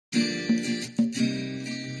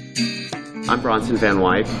I'm Bronson van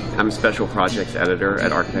Wyck. I'm a special projects editor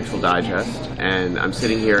at Architectural Digest, and I'm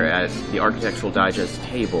sitting here at the Architectural Digest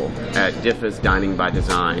table at DIFA's Dining by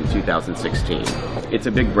Design 2016. It's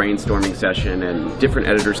a big brainstorming session, and different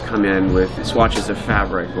editors come in with swatches of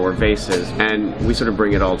fabric or vases, and we sort of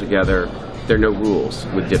bring it all together. There are no rules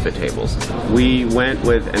with DIFA tables. We went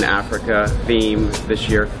with an Africa theme this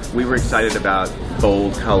year. We were excited about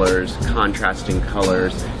bold colors, contrasting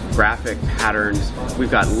colors, graphic patterns.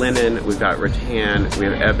 We've got linen, we've got rattan, we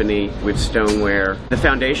have ebony, we have stoneware. The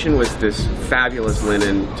foundation was this fabulous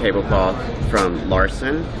linen tablecloth from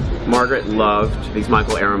Larson. Margaret loved these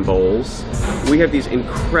Michael Aram bowls. We have these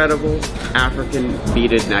incredible African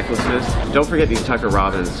beaded necklaces. Don't forget these Tucker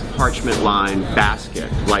Robbins parchment lined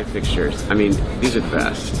basket light fixtures. I mean, these are the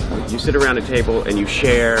best. You sit around a table and you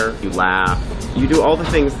share, you laugh, you do all the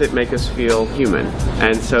things that make us feel human.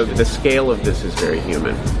 And so the scale of this is very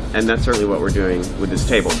human. And that's certainly what we're doing with this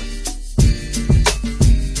table.